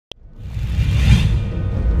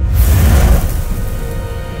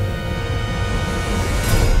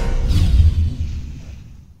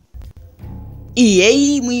Y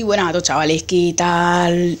hey, muy buenas a todos, chavales, ¿qué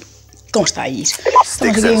tal? ¿Cómo estáis?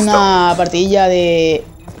 Estamos aquí en una partidilla de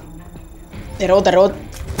rebota.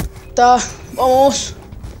 ¡Vamos!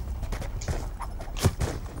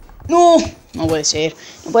 ¡No! No puede ser,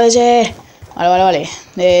 no puede ser. Vale.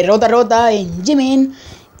 De rebota en Yemen.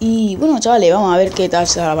 Y bueno, chavales, vamos a ver qué tal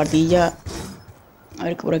está la partidilla. A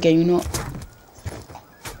ver que por aquí hay uno.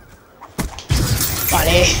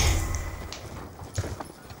 Vale.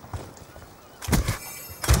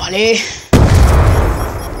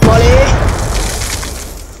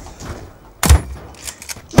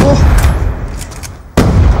 ¡Oh!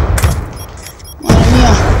 Madre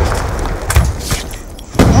mía.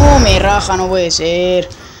 No, me raja, no puede ser.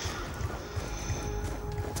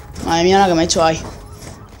 Madre mía, la que me he hecho ahí.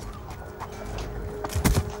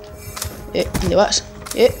 ¿Dónde vas?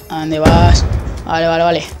 ¿A dónde vas?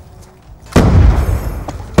 Vale.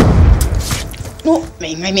 No,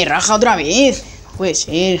 me raja otra vez. No puede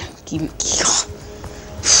ser.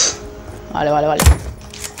 Vale.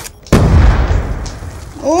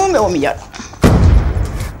 Me voy a humillar.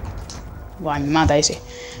 Buah, me mata ese.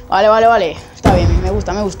 Vale. Está bien, me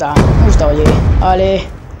gusta, oye. Vale.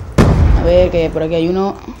 A ver, que por aquí hay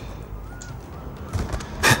uno.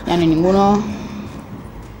 Ya no hay ninguno.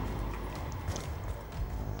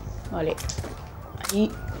 Vale.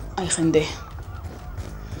 Ahí hay gente.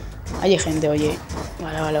 Hay gente, oye.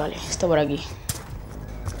 Vale. Está por aquí.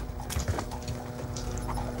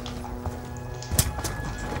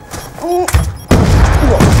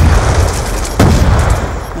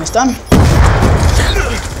 ¿Dónde están?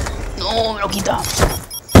 No, me lo quita.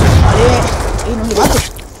 Vale. No le mato.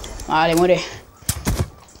 Vale, muere.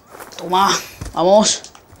 Toma. Vamos.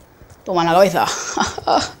 Toma en la cabeza.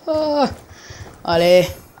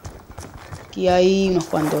 Vale. Aquí hay unos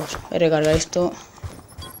cuantos. Voy a recargar esto.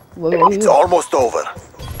 It's almost over.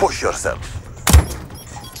 Push yourself.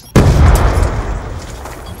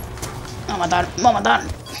 Me va a matar.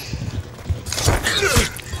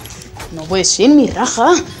 No puede ser, mi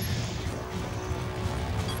raja.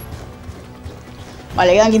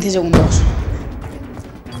 Vale, quedan 15 segundos.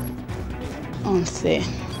 11.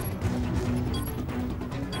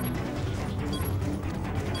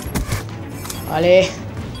 Vale.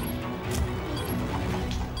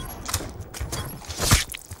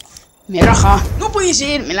 Me raja. No puede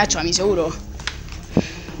ser. Me la ha hecho a mí, seguro.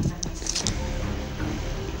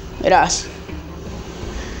 Verás.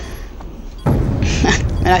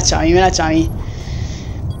 Me la ha hecho a mí.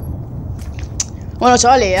 Bueno,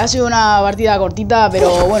 chavales, ha sido una partida cortita,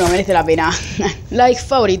 pero bueno, merece la pena. Like,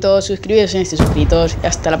 favorito, suscribiros en este suscritos y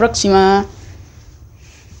hasta la próxima.